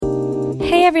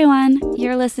Hey everyone,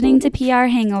 you're listening to PR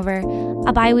Hangover,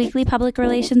 a bi-weekly public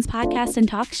relations podcast and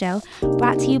talk show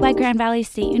brought to you by Grand Valley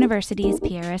State University's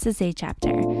PRSSA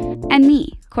chapter, and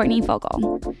me, Courtney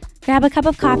Fogel. Grab a cup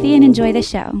of coffee and enjoy the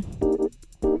show.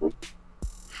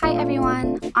 Hi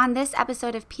everyone, on this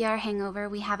episode of PR Hangover,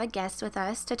 we have a guest with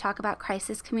us to talk about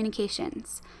crisis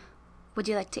communications. Would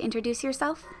you like to introduce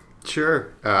yourself?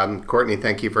 Sure. Courtney,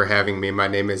 thank you for having me. My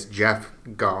name is Jeff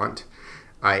Gaunt.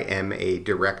 I am a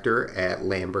director at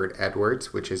Lambert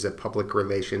Edwards, which is a public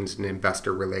relations and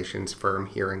investor relations firm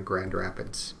here in Grand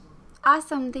Rapids.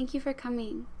 Awesome. Thank you for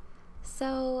coming.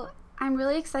 So I'm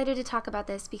really excited to talk about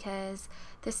this because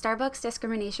the Starbucks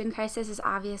discrimination crisis is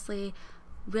obviously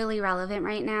really relevant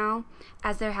right now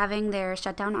as they're having their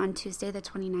shutdown on Tuesday the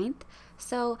 29th.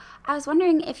 So I was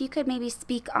wondering if you could maybe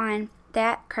speak on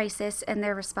that crisis and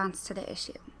their response to the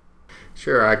issue.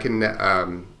 Sure, I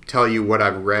can tell you what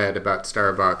I've read about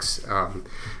Starbucks,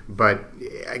 but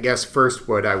I guess first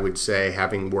what I would say,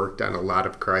 having worked on a lot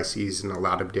of crises in a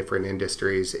lot of different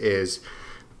industries, is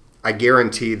I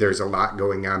guarantee there's a lot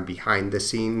going on behind the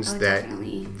scenes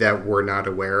that we're not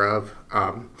aware of.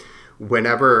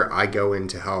 Whenever I go in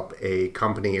to help a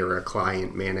company or a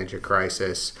client manage a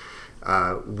crisis,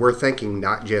 we're thinking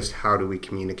not just how do we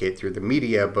communicate through the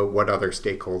media, but what other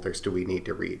stakeholders do we need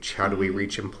to reach? How do we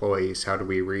reach employees? How do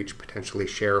we reach potentially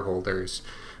shareholders,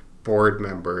 board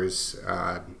members,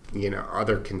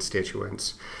 other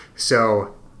constituents?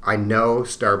 So I know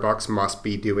Starbucks must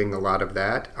be doing a lot of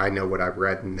that. I know what I've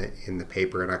read in the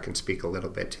paper, and I can speak a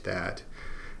little bit to that.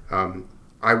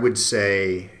 I would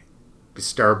say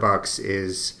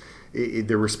Starbucks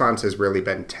the response has really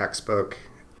been textbook.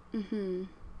 Mm-hmm.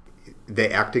 They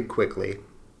acted quickly.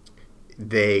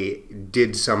 They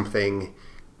did something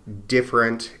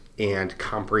different and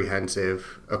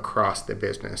comprehensive across the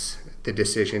business. The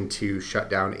decision to shut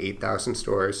down 8,000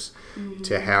 stores,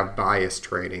 to have bias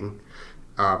training.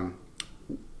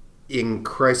 In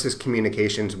crisis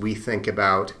communications, we think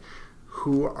about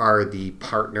who are the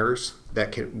partners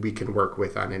that we can work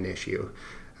with on an issue.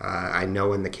 I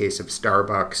know in the case of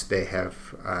Starbucks, they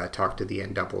have talked to the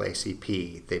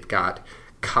NAACP. They've got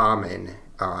Common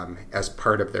as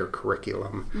part of their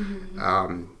curriculum.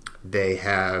 Mm-hmm. They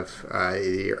have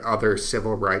other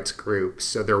civil rights groups.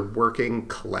 So they're working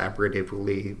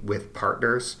collaboratively with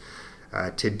partners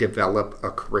to develop a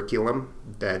curriculum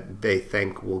that they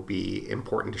think will be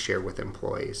important to share with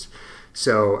employees.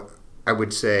 So I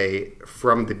would say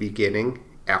from the beginning,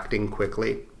 acting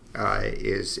quickly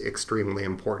is extremely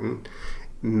important.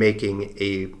 Making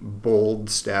a bold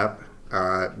step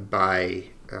by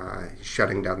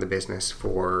shutting down the business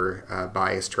for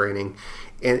bias training,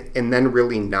 and then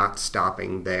really not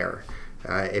stopping there.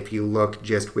 If you look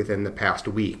just within the past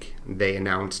week, they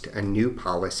announced a new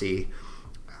policy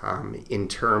in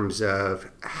terms of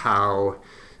how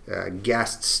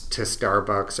guests to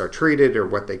Starbucks are treated or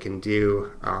what they can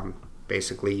do.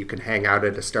 Basically, you can hang out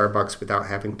at a Starbucks without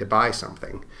having to buy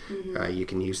something. Mm-hmm. You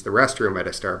can use the restroom at a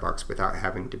Starbucks without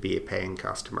having to be a paying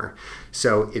customer.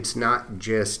 So it's not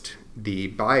just the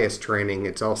bias training,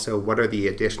 it's also what are the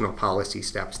additional policy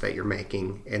steps that you're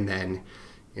making, and then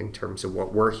in terms of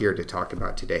what we're here to talk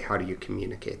about today, how do you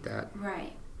communicate that?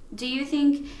 Right. Do you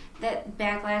think that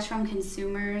backlash from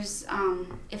consumers,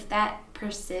 if that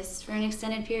persists for an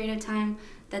extended period of time,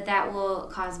 that will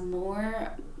cause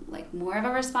more of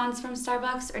a response from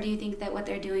Starbucks, or do you think that what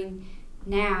they're doing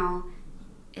now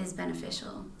is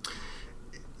beneficial?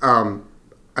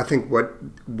 I think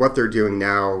what they're doing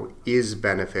now is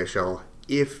beneficial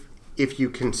if you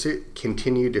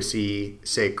continue to see,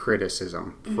 say,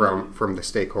 criticism from the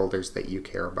stakeholders that you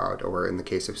care about, or in the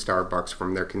case of Starbucks,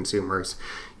 from their consumers.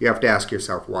 You have to ask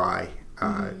yourself why.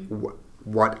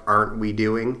 What aren't we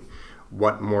doing?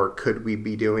 What more could we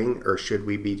be doing, or should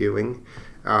we be doing?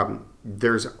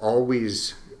 There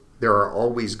are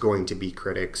always going to be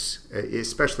critics,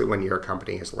 especially when you're a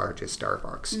company as large as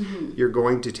Starbucks. Mm-hmm. You're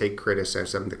going to take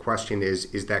criticism. The question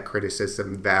is that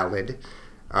criticism valid?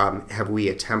 Have we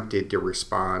attempted to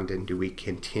respond, and do we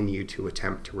continue to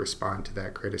attempt to respond to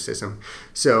that criticism?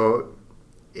 So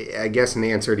I guess in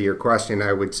answer to your question,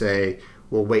 I would say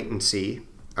we'll wait and see.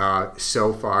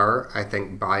 So far, I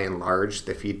think by and large,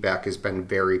 the feedback has been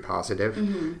very positive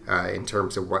in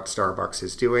terms of what Starbucks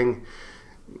is doing.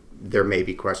 There may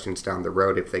be questions down the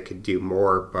road if they could do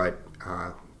more, but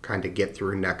kind of get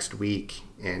through next week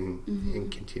and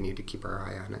continue to keep our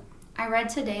eye on it. I read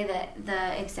today that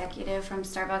the executive from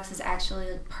Starbucks is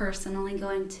actually personally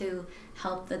going to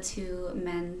help the two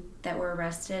men that were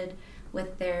arrested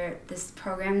with this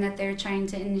program that they're trying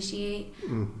to initiate.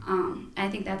 I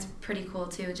think that's pretty cool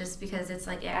too, just because it's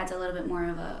like it adds a little bit more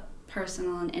of a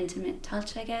personal and intimate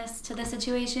touch, I guess, to the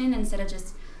situation instead of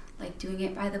just like doing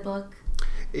it by the book?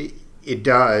 It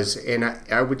does, and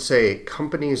I would say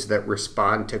companies that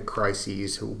respond to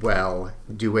crises well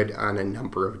do it on a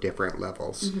number of different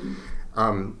levels.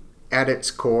 Mm-hmm. At its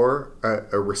core,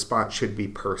 a response should be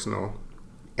personal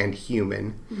and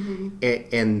human, mm-hmm.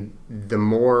 and the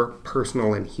more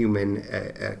personal and human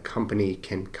a company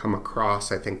can come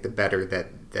across, I think the better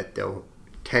that they'll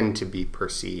tend to be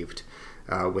perceived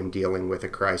when dealing with a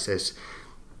crisis.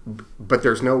 But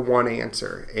there's no one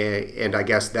answer, and I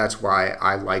guess that's why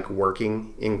I like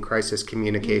working in crisis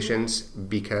communications, mm-hmm.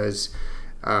 because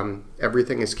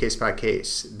everything is case by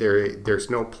case. There's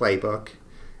no playbook.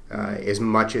 As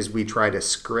much as we try to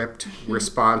script mm-hmm.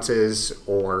 responses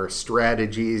or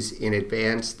strategies in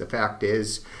advance, the fact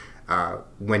is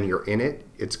when you're in it,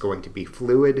 it's going to be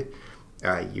fluid.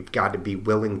 You've got to be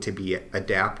willing to be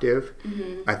adaptive.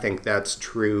 Mm-hmm. I think that's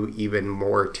true even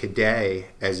more today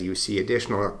as you see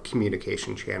additional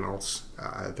communication channels,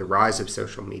 the rise of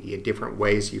social media, different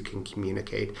ways you can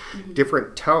communicate, mm-hmm.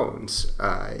 different tones.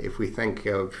 If we think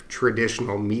of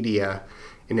traditional media,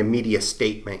 in a media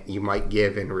statement you might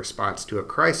give in response to a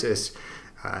crisis,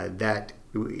 that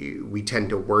we tend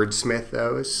to wordsmith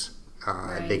those.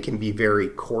 Right. They can be very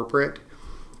corporate.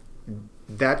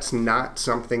 That's not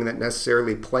something that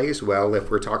necessarily plays well if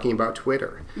we're talking about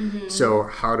Twitter. Mm-hmm. So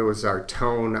how does our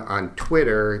tone on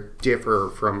Twitter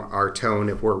differ from our tone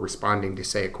if we're responding to,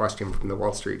 say, a question from the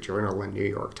Wall Street Journal and New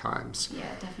York Times?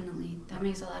 Yeah, definitely. That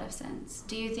makes a lot of sense.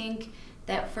 Do you think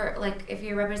that for, like, if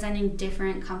you're representing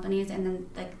different companies and then,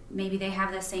 like, maybe they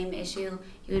have the same issue,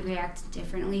 you would react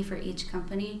differently for each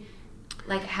company?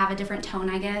 Like, have a different tone,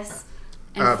 I guess,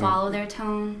 and follow their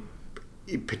tone?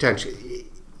 Potentially.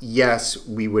 Yes,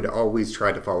 we would always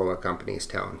try to follow a company's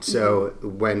tone. So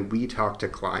mm-hmm. when we talk to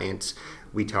clients,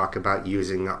 we talk about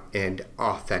using an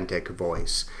authentic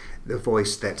voice. The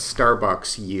voice that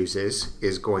Starbucks uses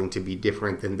is going to be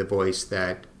different than the voice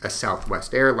that a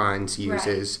Southwest Airlines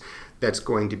uses. Right. That's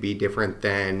going to be different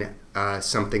than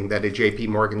something that a JP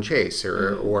Morgan Chase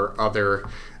or other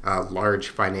large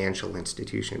financial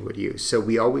institution would use. So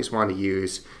we always want to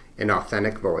use an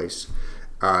authentic voice.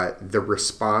 The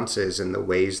responses and the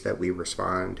ways that we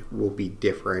respond will be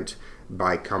different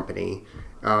by company.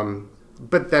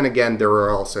 But then again, there are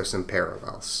also some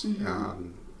parallels.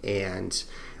 Mm-hmm. And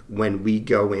when we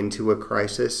go into a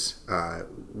crisis,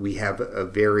 we have a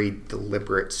very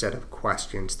deliberate set of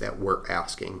questions that we're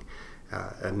asking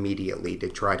immediately to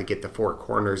try to get the four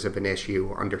corners of an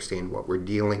issue, understand what we're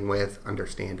dealing with,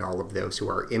 understand all of those who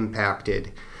are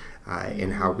impacted,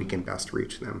 and how we can best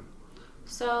reach them.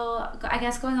 So I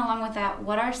guess going along with that,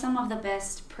 what are some of the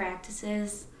best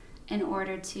practices in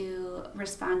order to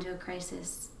respond to a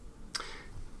crisis?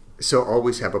 So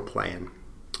always have a plan.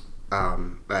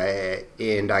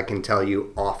 And I can tell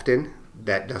you often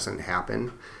that doesn't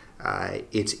happen.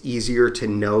 It's easier to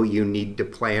know you need to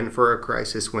plan for a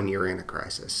crisis when you're in a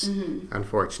crisis, mm-hmm.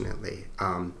 unfortunately.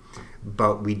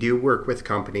 But we do work with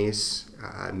companies.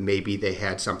 Maybe they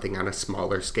had something on a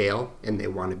smaller scale and they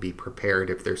want to be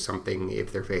prepared if they're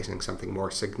facing something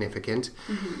more significant.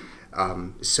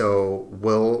 Mm-hmm. So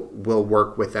we'll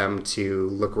work with them to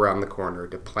look around the corner,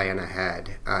 to plan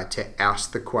ahead, to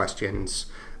ask the questions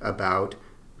about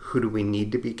who do we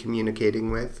need to be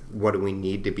communicating with, what do we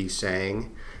need to be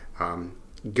saying,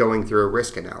 going through a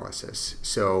risk analysis.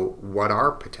 So what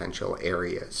are potential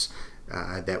areas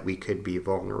that we could be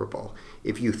vulnerable?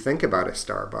 If you think about a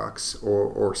Starbucks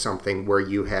or something where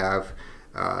you have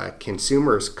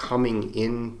consumers coming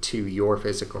into your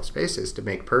physical spaces to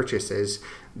make purchases,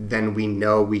 then we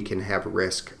know we can have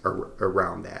risk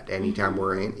around that anytime mm-hmm.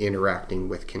 we're interacting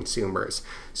with consumers.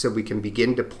 So we can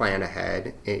begin to plan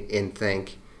ahead and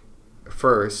think,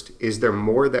 first, is there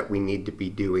more that we need to be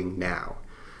doing now?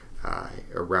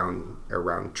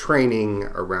 Around training,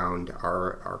 around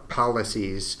our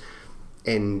policies,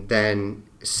 and then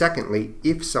secondly,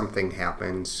 if something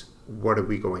happens, what are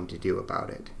we going to do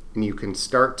about it? And you can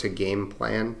start to game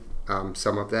plan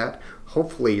some of that.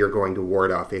 Hopefully you're going to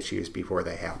ward off issues before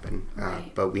they happen.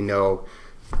 Right. But we know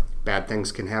bad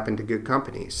things can happen to good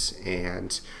companies,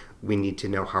 and we need to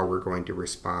know how we're going to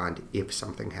respond if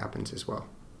something happens as well.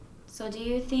 So do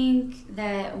you think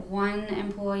that one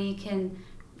employee can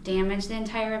damage the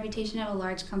entire reputation of a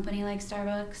large company like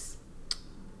Starbucks?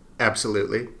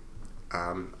 Absolutely.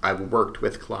 I've worked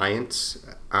with clients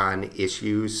on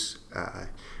issues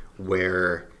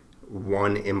where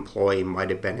one employee might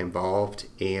have been involved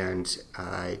and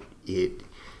it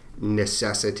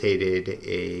necessitated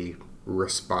a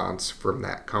response from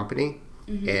that company,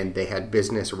 mm-hmm. and they had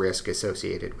business risk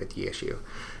associated with the issue.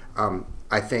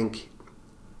 I think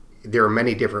there are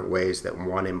many different ways that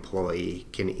one employee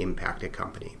can impact a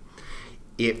company.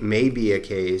 It may be a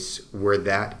case where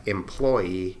that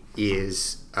employee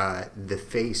is the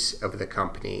face of the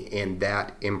company, and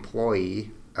that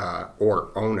employee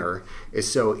or owner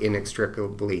is so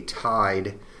inextricably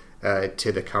tied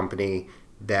to the company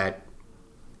that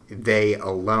they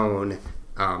alone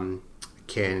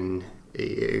can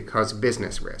cause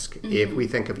business risk. Mm-hmm. If we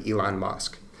think of Elon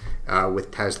Musk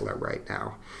with Tesla right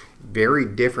now, very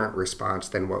different response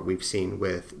than what we've seen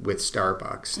with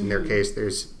Starbucks. In their case,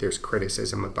 there's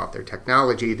criticism about their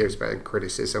technology. There's been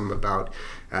criticism about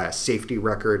safety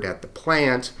record at the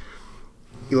plant.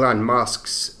 Elon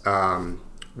Musk's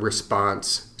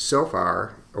response so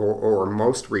far, or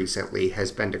most recently,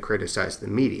 has been to criticize the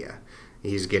media.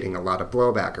 He's getting a lot of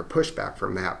blowback or pushback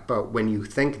from that. But when you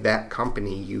think that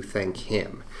company, you think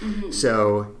him. Mm-hmm.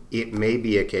 So it may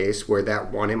be a case where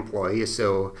that one employee is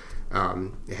so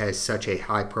has such a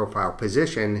high-profile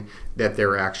position that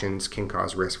their actions can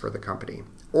cause risk for the company.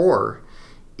 Or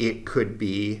it could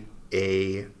be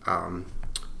any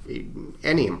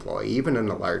employee, even in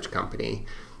a large company,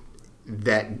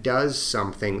 that does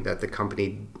something that the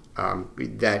company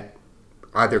that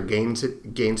either gains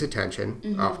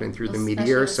attention, often through the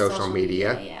media or social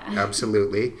media. Yeah.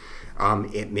 Absolutely.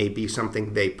 It may be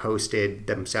something they posted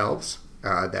themselves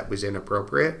that was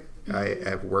inappropriate.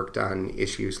 I've worked on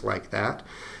issues like that.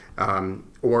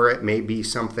 Or it may be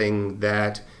something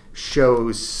that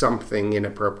shows something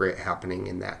inappropriate happening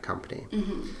in that company.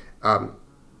 Mm-hmm.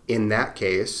 In that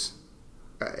case,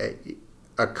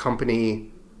 a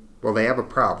company, well, they have a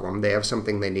problem. They have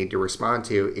something they need to respond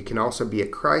to. It can also be a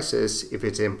crisis if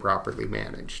it's improperly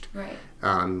managed. Right.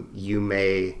 You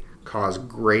may cause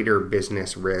greater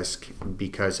business risk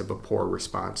because of a poor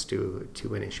response to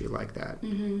an issue like that.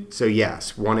 Mm-hmm. So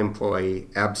yes, one employee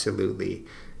absolutely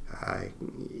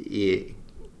it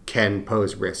can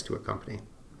pose risk to a company.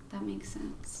 That makes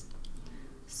sense.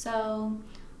 So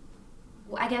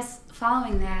I guess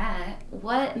following that,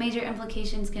 what major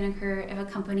implications can occur if a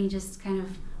company just kind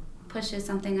of pushes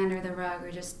something under the rug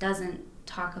or just doesn't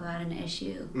talk about an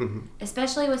issue? Mm-hmm.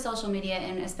 Especially with social media,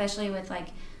 and especially with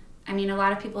a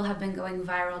lot of people have been going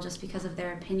viral just because of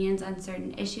their opinions on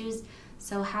certain issues.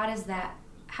 So how does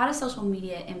social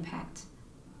media impact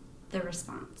the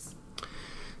response?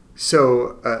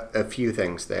 So a few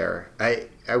things there.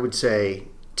 I would say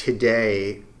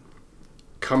today,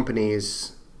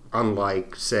 companies,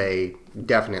 unlike, say,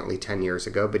 definitely 10 years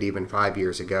ago, but even 5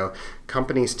 years ago,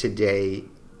 companies today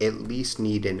at least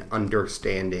need an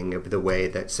understanding of the way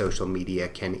that social media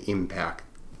can impact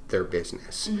their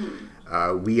business.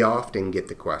 Mm-hmm. We often get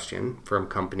the question from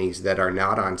companies that are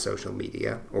not on social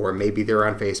media, or maybe they're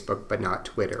on Facebook but not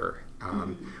Twitter,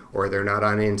 or they're not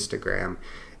on Instagram.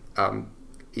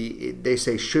 They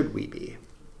say, should we be?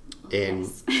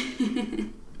 And yes.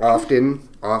 often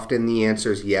the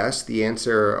answer is yes. The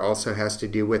answer also has to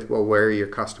do with, well, where are your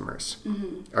customers?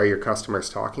 Mm-hmm. Are your customers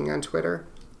talking on Twitter?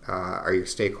 Are your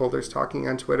stakeholders talking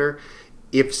on Twitter?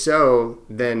 If so,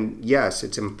 then yes,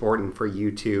 it's important for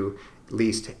you to at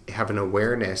least have an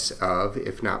awareness of,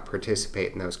 if not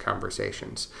participate in those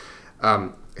conversations.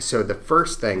 So the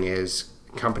first thing is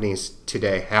companies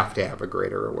today have to have a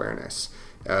greater awareness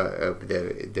of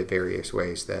the various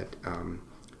ways that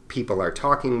people are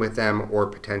talking with them or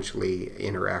potentially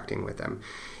interacting with them.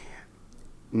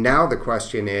 Now the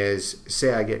question is,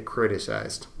 say I get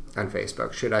criticized on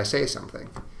Facebook, should I say something?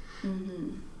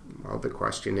 Mm-hmm. Well, the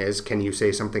question is, can you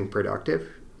say something productive?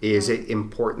 Is it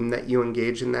important that you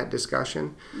engage in that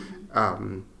discussion?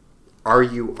 Mm-hmm. Are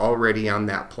you already on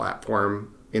that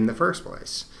platform in the first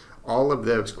place? All of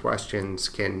those questions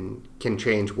can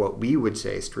change what we would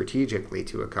say strategically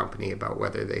to a company about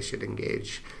whether they should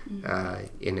engage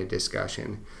in a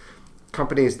discussion.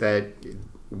 Companies that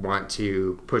want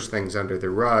to push things under the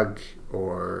rug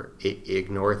or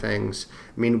ignore things,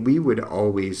 we would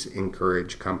always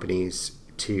encourage companies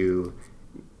to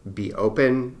be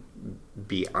open,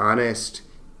 be honest,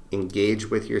 engage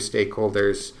with your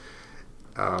stakeholders.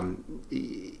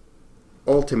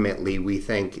 Ultimately, we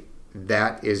think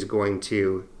that is going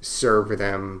to serve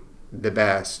them the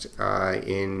best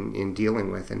in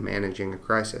dealing with and managing a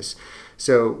crisis.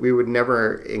 So we would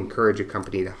never encourage a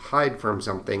company to hide from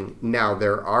something. Now,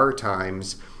 there are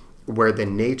times where the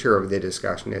nature of the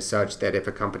discussion is such that if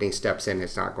a company steps in,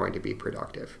 it's not going to be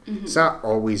productive. Mm-hmm. It's not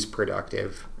always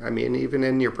productive. Even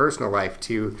in your personal life,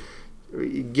 to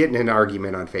get in an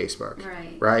argument on Facebook,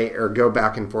 right? Or go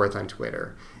back and forth on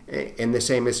Twitter. And the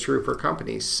same is true for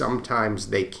companies. Sometimes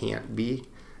they can't be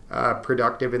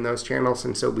productive in those channels,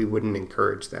 and so we wouldn't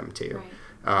encourage them to.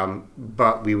 Right.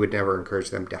 But we would never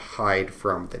encourage them to hide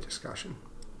from the discussion.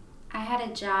 I had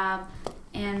a job,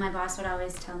 and my boss would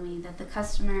always tell me that the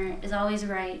customer is always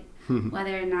right,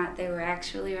 whether or not they were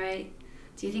actually right.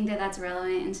 Do you think that that's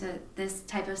relevant into this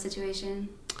type of situation?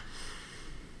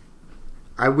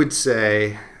 I would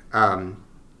say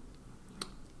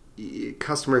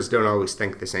customers don't always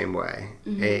think the same way.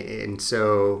 And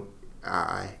so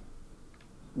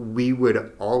we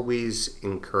would always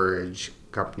encourage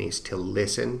companies to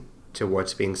listen to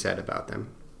what's being said about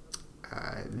them.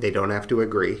 They don't have to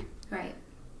agree. Right.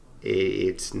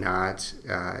 It's not,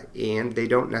 and they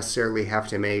don't necessarily have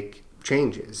to make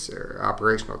changes or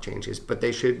operational changes, but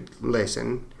they should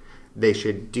listen. They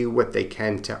should do what they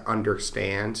can to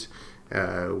understand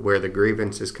where the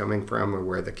grievance is coming from or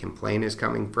where the complaint is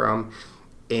coming from,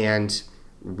 and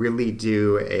really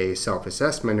do a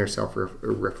self-assessment or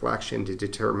self-reflection to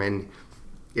determine,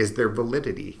 is there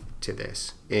validity to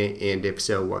this? And if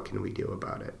so, what can we do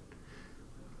about it?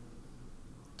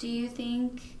 Do you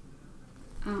think,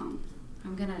 I'm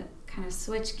going to kind of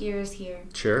switch gears here.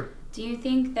 Sure. Do you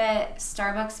think that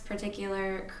Starbucks'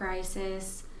 particular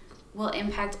crisis will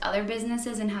impact other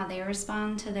businesses and how they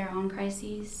respond to their own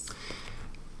crises?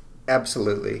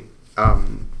 Absolutely.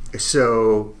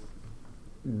 So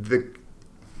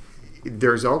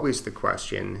there's always the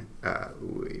question,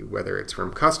 whether it's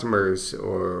from customers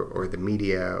or the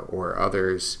media or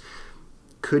others,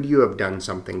 could you have done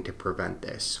something to prevent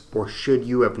this? Or should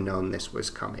you have known this was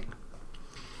coming?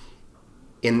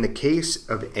 In the case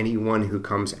of anyone who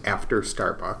comes after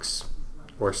Starbucks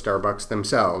or Starbucks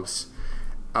themselves,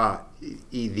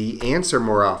 the answer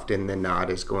more often than not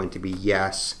is going to be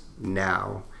yes,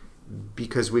 now,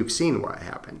 because we've seen what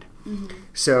happened. Mm-hmm.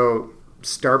 So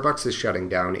Starbucks is shutting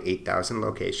down 8,000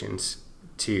 locations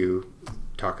to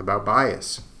talk about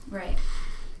bias. Right.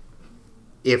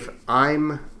 If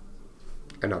I'm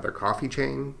another coffee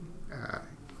chain,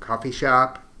 coffee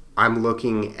shop, I'm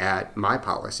looking at my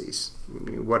policies.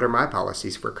 What are my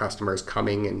policies for customers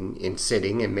coming and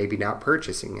sitting and maybe not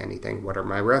purchasing anything? What are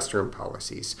my restroom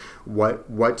policies?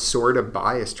 What sort of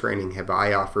bias training have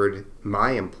I offered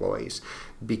my employees?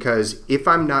 Because if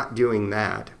I'm not doing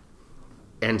that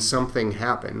and something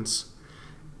happens,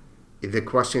 the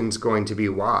question's going to be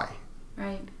why.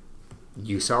 Right.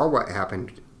 You saw what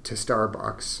happened to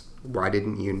Starbucks. Why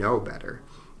didn't you know better?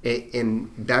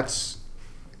 And that's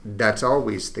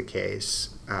always the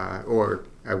case, or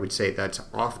I would say that's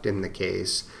often the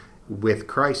case with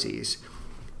crises.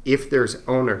 If there's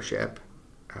ownership,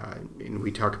 and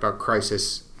we talk about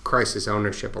crisis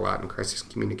ownership a lot in crisis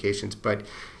communications, but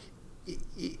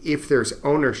if there's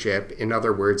ownership, in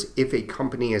other words, if a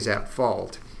company is at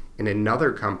fault and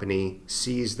another company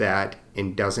sees that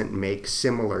and doesn't make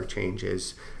similar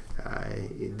changes,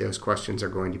 those questions are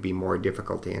going to be more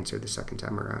difficult to answer the second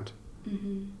time around.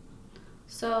 Mm-hmm.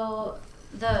 So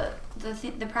the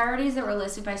priorities that were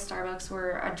listed by Starbucks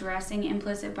were addressing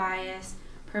implicit bias,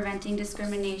 preventing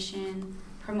discrimination,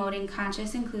 promoting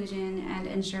conscious inclusion, and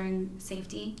ensuring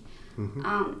safety.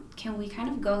 Mm-hmm. Can we kind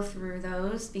of go through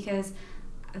those? Because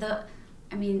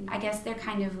I guess they're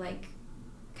kind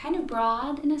of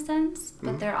broad in a sense, but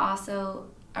mm-hmm. they're also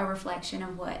a reflection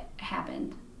of what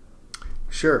happened.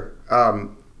 Sure.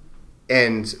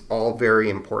 And all very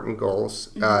important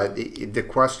goals. Mm-hmm. The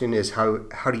question is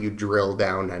how do you drill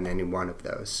down on any one of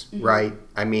those, mm-hmm. right?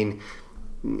 I mean,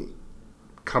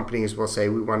 companies will say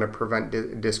we want to prevent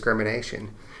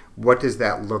discrimination. What does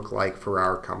that look like for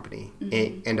our company?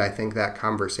 Mm-hmm. And I think that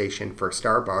conversation for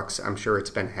Starbucks, I'm sure it's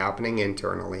been happening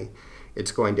internally.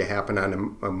 It's going to happen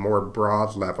on a more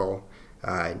broad level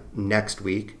next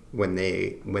week when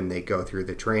they go through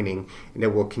the training, and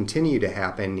it will continue to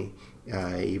happen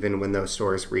even when those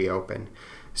stores reopen.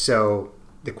 So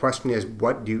the question is,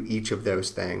 what do each of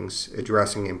those things,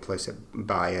 addressing implicit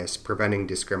bias, preventing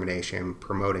discrimination,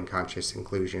 promoting conscious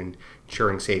inclusion,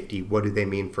 ensuring safety, what do they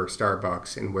mean for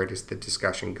Starbucks, and where does the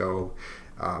discussion go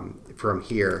from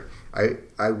here?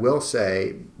 I will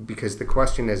say, because the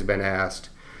question has been asked,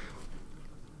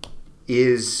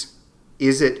 is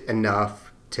it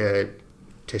enough to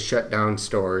shut down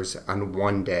stores on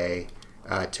one day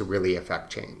to really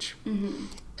affect change? Mm-hmm.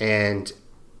 And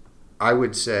I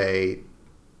would say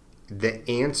the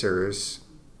answers,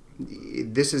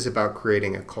 this is about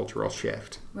creating a cultural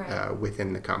shift right.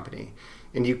 Within the company.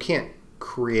 And you can't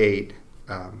create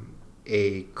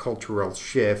a cultural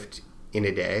shift in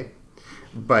a day,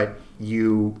 but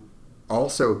you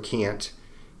also can't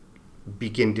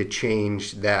begin to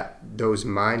change those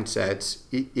mindsets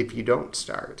if you don't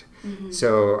start. Mm-hmm.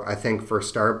 So I think for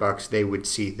Starbucks, they would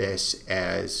see this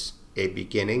as a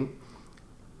beginning,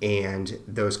 and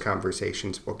those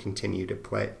conversations will continue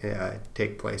to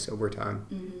take place over time.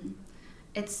 Mm-hmm.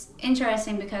 it's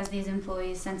interesting because these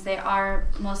employees, since they are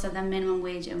most of them minimum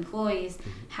wage employees,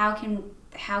 how can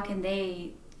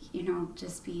they,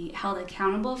 just be held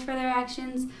accountable for their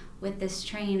actions with this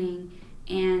training,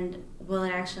 and will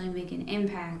it actually make an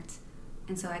impact?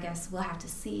 And so I guess we'll have to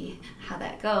see how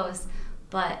that goes,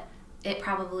 but it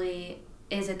probably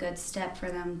is a good step for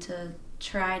them to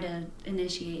try to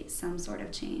initiate some sort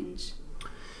of change.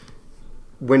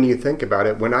 When you think about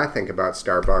it, when I think about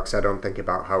Starbucks, I don't think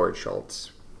about Howard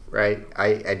Schultz, right?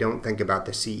 I don't think about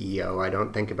the CEO. I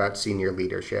don't think about senior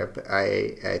leadership.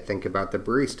 I think about the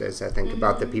baristas. I think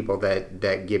about the people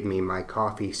that give me my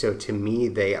coffee. So to me,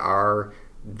 they are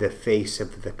the face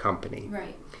of the company.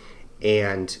 Right.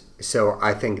 And so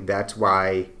I think that's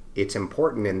why it's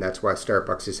important, and that's why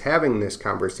Starbucks is having this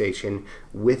conversation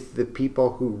with the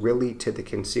people who really, to the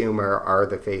consumer, are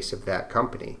the face of that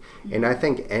company. And I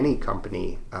think any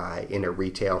company in a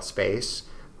retail space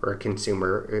or a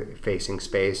consumer-facing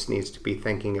space needs to be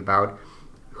thinking about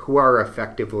who are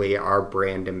effectively our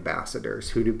brand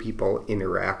ambassadors. Who do people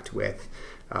interact with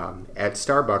at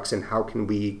Starbucks, and how can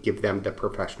we give them the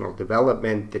professional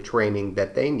development, the training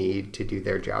that they need to do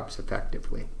their jobs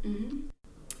effectively? Mm-hmm.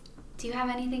 Do you have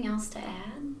anything else to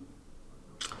add?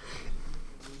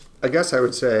 I guess I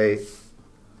would say,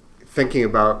 thinking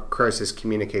about crisis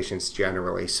communications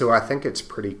generally, so I think it's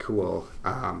pretty cool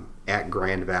at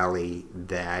Grand Valley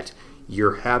that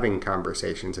you're having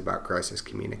conversations about crisis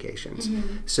communications.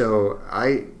 Mm-hmm. So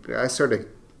I sort of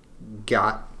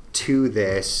got to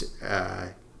this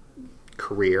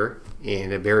career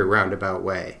in a very roundabout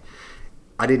way.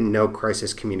 I didn't know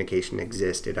crisis communication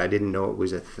existed. I didn't know it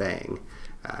was a thing.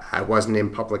 I wasn't in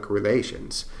public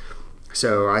relations.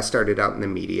 So I started out in the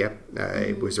media.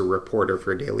 I was a reporter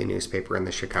for a daily newspaper in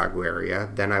the Chicago area.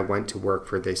 Then I went to work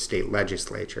for the state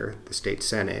legislature, the state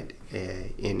senate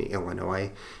in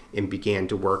Illinois, and began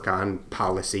to work on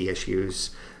policy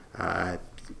issues. I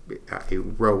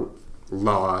wrote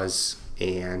laws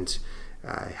and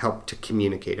helped to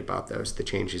communicate about the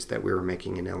changes that we were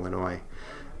making in Illinois.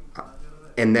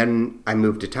 And then I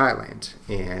moved to Thailand,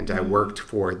 and I worked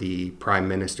for the Prime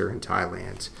Minister in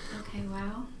Thailand. Okay,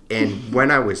 wow. And when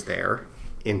I was there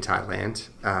in Thailand,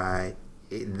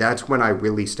 that's when I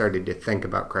really started to think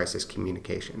about crisis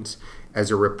communications.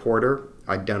 As a reporter,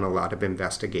 I'd done a lot of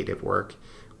investigative work.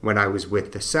 When I was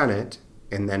with the Senate,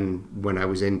 and then when I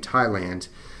was in Thailand,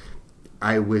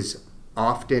 I was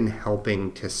often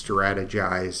helping to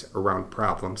strategize around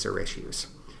problems or issues.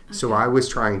 Okay. So I was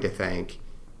trying to think,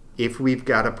 if we've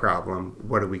got a problem,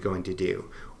 what are we going to do?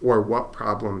 Or what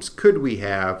problems could we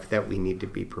have that we need to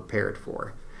be prepared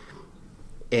for?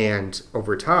 And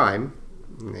over time,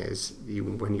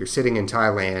 when you're sitting in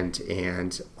Thailand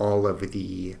and all of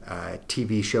the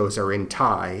TV shows are in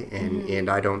Thai and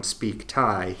I don't speak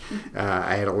Thai,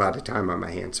 I had a lot of time on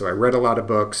my hands. So I read a lot of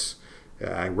books,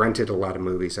 I rented a lot of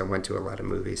movies, I went to a lot of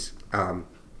movies, and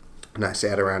I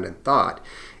sat around and thought.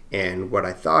 And what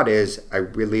I thought is, I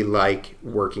really like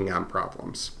working on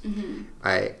problems. Mm-hmm.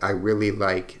 I really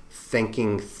like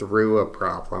thinking through a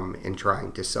problem and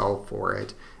trying to solve for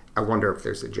it. I wonder if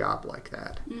there's a job like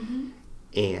that. Mm-hmm.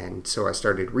 And so I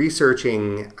started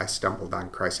researching. I stumbled on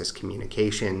crisis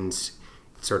communications.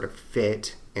 It sort of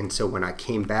fit. And so when I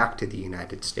came back to the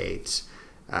United States,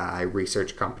 I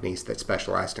researched companies that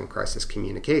specialized in crisis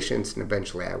communications, and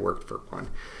eventually I worked for one.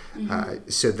 Mm-hmm.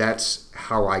 So that's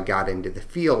how I got into the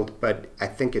field. But I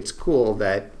think it's cool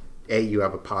that, A, you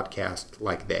have a podcast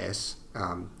like this,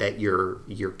 that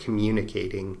you're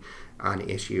communicating on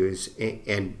issues,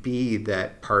 and B,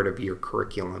 that part of your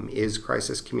curriculum is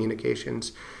crisis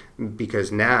communications. Because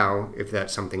now, if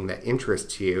that's something that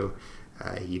interests you,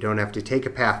 you don't have to take a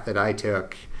path that I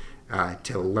took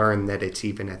to learn that it's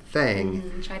even a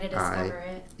thing. Try to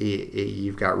discover it.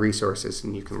 You've got resources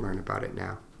and you can learn about it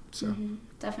now. So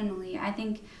definitely. I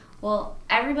think,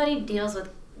 everybody deals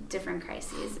with different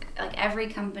crises. Like every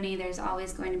company, there's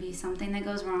always going to be something that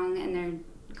goes wrong, and they're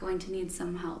going to need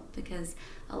some help, because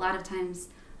a lot of times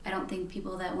I don't think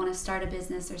people that want to start a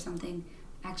business or something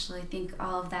actually think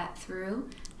all of that through,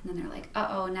 and then they're like,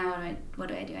 now what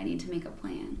do I do? I need to make a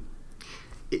plan.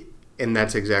 And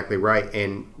that's exactly right.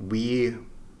 And we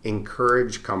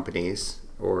encourage companies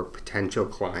or potential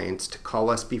clients to call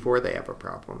us before they have a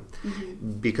problem.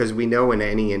 Mm-hmm. Because we know in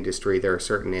any industry there are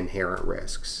certain inherent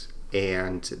risks.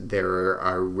 And there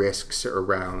are risks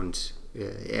around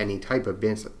any type of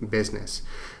business.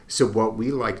 So what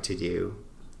we like to do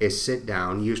is sit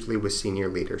down, usually with senior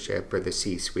leadership or the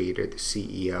C-suite or the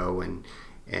CEO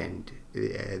and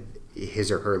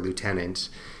his or her lieutenants,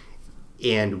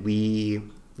 and we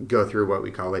go through what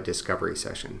we call a discovery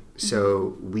session. Mm-hmm.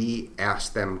 So we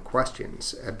ask them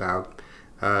questions about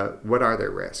what are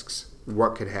their risks?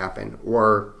 What could happen?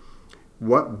 Or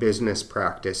what business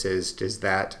practices does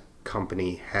that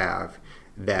company have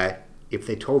that if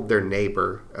they told their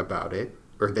neighbor about it,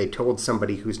 or they told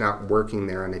somebody who's not working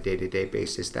there on a day-to-day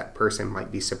basis, that person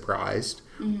might be surprised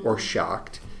or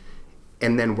shocked.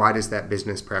 And then why does that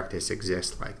business practice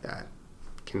exist like that?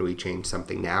 Can we change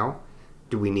something now?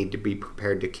 Do we need to be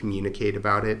prepared to communicate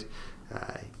about it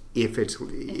if it's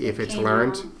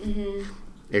learned?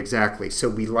 Exactly. So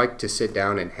we like to sit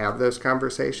down and have those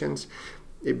conversations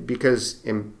because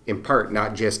in part,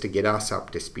 not just to get us up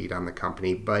to speed on the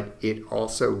company, but it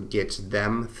also gets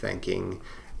them thinking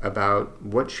about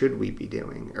what should we be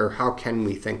doing, or how can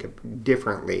we think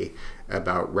differently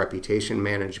about reputation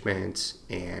management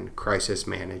and crisis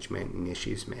management and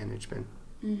issues management.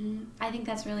 I think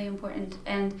that's really important,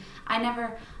 and I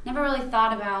never really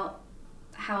thought about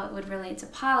how it would relate to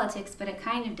politics, but it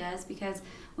kind of does, because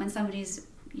when somebody's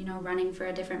running for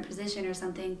a different position or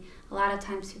something, a lot of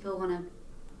times people want to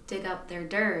dig up their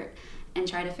dirt and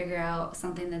try to figure out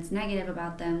something that's negative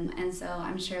about them. And so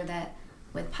I'm sure that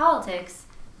with politics,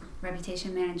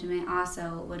 reputation management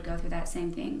also would go through that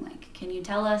same thing. Like, can you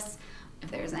tell us if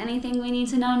there's anything we need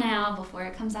to know now before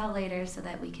it comes out later so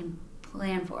that we can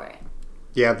plan for it?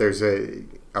 Yeah, there's a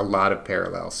lot of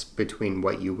parallels between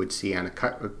what you would see on a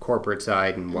corporate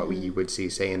side and what you would see,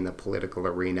 say, in the political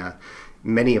arena.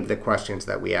 Many of the questions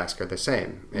that we ask are the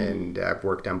same, and I've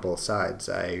worked on both sides.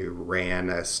 I ran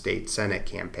a state Senate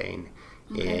campaign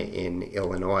in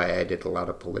Illinois. I did a lot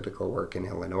of political work in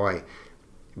Illinois.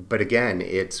 But again,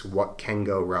 it's what can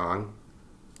go wrong,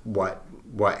 what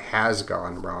has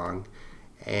gone wrong,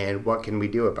 and what can we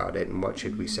do about it, and what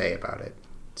should we say about it.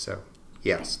 So,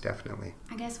 yes, definitely.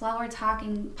 I guess while we're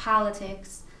talking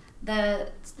politics,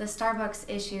 the Starbucks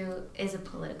issue is a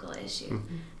political issue.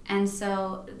 And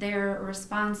so their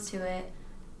response to it,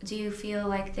 do you feel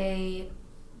like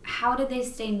how did they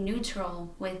stay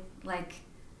neutral with like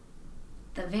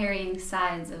the varying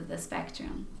sides of the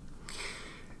spectrum?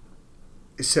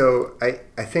 So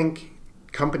I think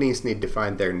companies need to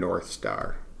find their North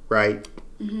Star, right?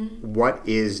 What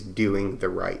is doing the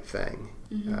right thing?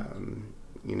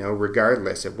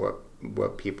 Regardless of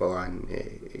what people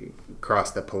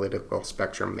across the political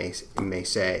spectrum may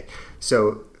say.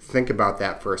 So think about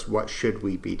that first. What should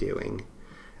we be doing?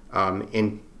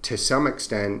 And to some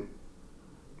extent,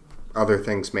 other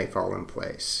things may fall in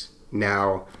place.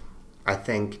 Now, I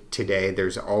think today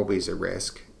there's always a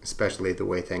risk, especially the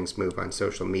way things move on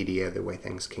social media, the way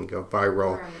things can go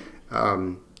viral.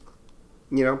 Right.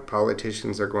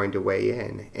 Politicians are going to weigh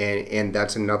in, and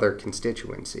that's another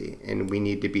constituency. And we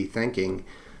need to be thinking,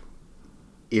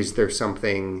 is there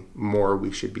something more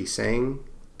we should be saying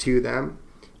to them,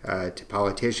 to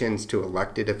politicians, to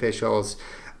elected officials?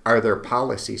 Are there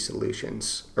policy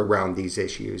solutions around these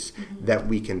issues that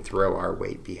we can throw our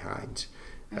weight behind?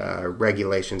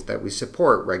 Regulations that we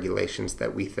support, regulations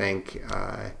that we think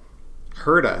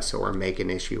hurt us or make an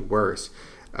issue worse.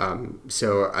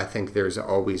 So I think there's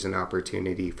always an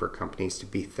opportunity for companies to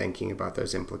be thinking about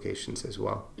those implications as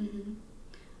well.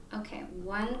 Okay,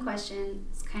 one question.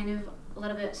 It's kind of a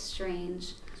little bit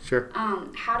strange. Sure.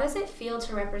 How does it feel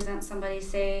to represent somebody,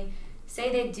 say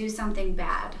they do something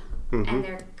bad and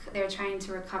they're trying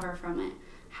to recover from it?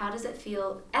 How does it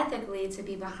feel ethically to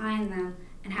be behind them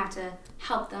and have to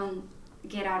help them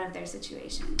get out of their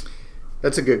situation?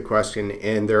 That's a good question,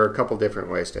 and there are a couple different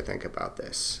ways to think about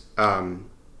this.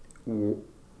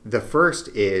 The first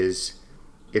is,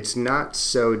 it's not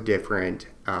so different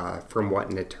from what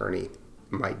an attorney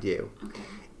might do. Okay.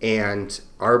 And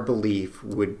our belief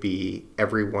would be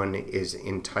everyone is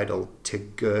entitled to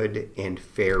good and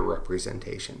fair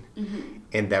representation.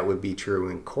 And that would be true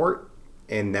in court,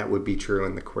 and that would be true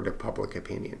in the court of public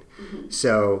opinion.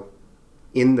 So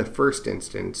in the first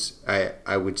instance,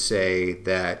 I would say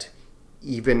that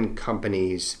even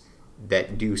companies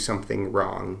that do something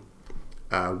wrong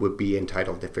would be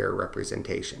entitled to fair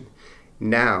representation.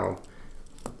 Now,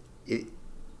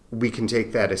 we can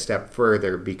take that a step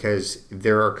further, because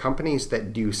there are companies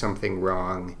that do something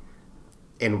wrong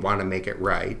and want to make it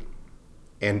right,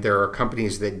 and there are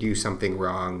companies that do something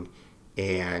wrong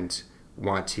and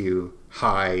want to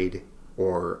hide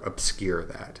or obscure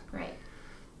that. Right.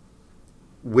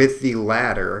 With the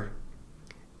latter,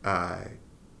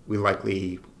 we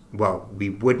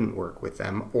wouldn't work with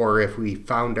them, or if we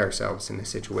found ourselves in a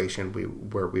situation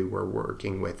where we were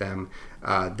working with them,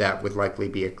 that would likely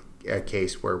be a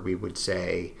case where we would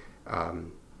say,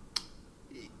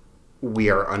 we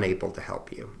are unable to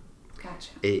help you. Gotcha.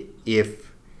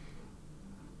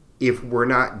 If we're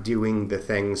not doing the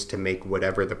things to make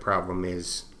whatever the problem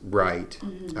is right,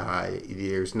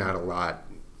 there's not a lot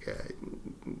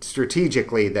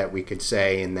strategically that we could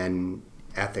say, and then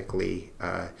ethically,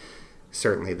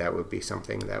 certainly that would be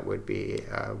something that would be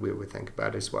we would think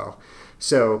about as well.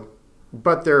 So,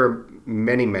 but there are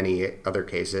many, many other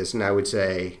cases, and I would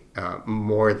say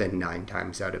more than 9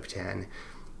 times out of 10,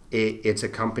 it's a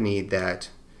company that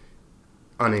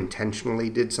unintentionally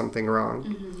did something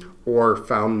wrong or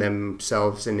found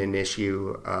themselves in an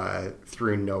issue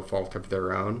through no fault of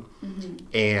their own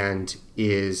and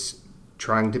is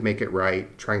trying to make it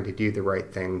right, trying to do the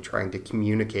right thing, trying to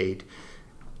communicate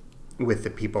with the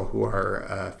people who are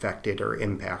affected or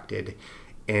impacted,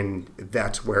 and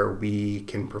that's where we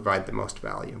can provide the most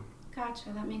value. Gotcha.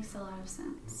 That makes a lot of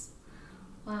sense.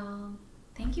 Well,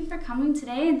 thank you for coming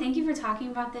today, and thank you for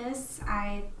talking about this.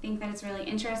 I think that it's really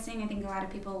interesting. I think a lot of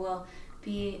people will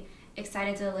be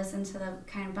excited to listen to the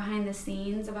kind of behind the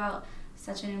scenes about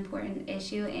such an important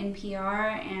issue in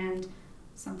PR and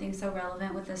something so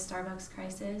relevant with the Starbucks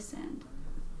crisis. And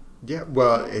yeah,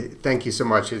 well, thank you so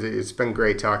much. It's been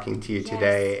great talking to you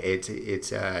today.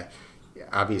 It's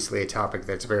obviously a topic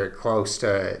that's very close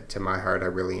to my heart. I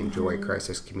really enjoy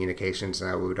crisis communications,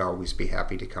 and I would always be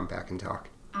happy to come back and talk.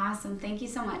 Awesome. Thank you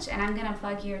so much. And I'm going to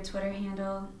plug your Twitter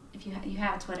handle. If you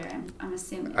have Twitter, I'm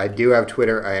assuming. I do have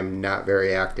Twitter. I am not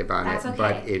very active on That's it, okay.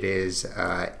 but it is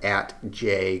at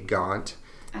jgaunt.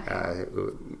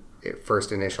 Okay.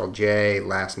 First initial J,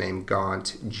 last name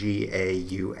Gaunt,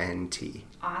 Gaunt.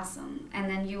 Awesome. And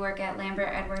then you work at Lambert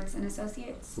Edwards and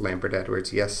Associates? Lambert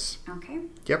Edwards, yes. Okay.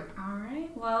 Yep. All right.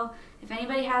 Well, if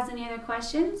anybody has any other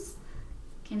questions,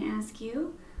 can ask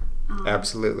you.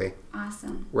 Absolutely.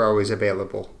 Awesome. We're always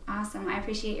available. Awesome. I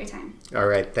appreciate your time. All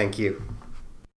right. Thank you.